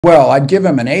Well, I'd give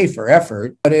him an A for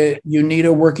effort, but you need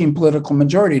a working political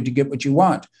majority to get what you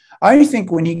want. I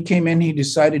think when he came in, he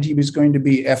decided he was going to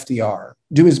be FDR,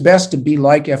 do his best to be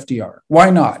like FDR.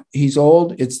 Why not? He's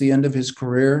old. It's the end of his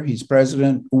career. He's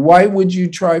president. Why would you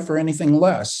try for anything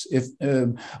less?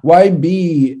 Why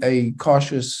be a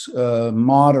cautious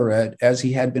moderate as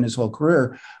he had been his whole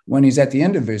career when he's at the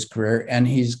end of his career and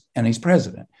he's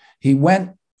president? He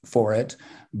went for it,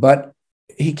 but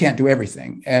he can't do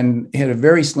everything, and he had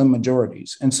very slim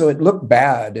majorities. And so it looked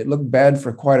bad. It looked bad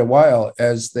for quite a while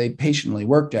as they patiently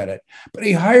worked at it. But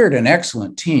he hired an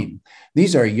excellent team.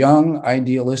 These are young,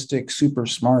 idealistic, super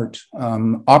smart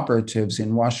operatives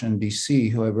in Washington, D.C.,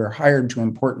 who were hired to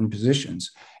important positions.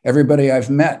 Everybody I've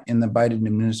met in the Biden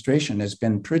administration has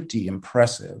been pretty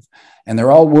impressive, and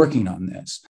they're all working on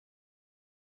this.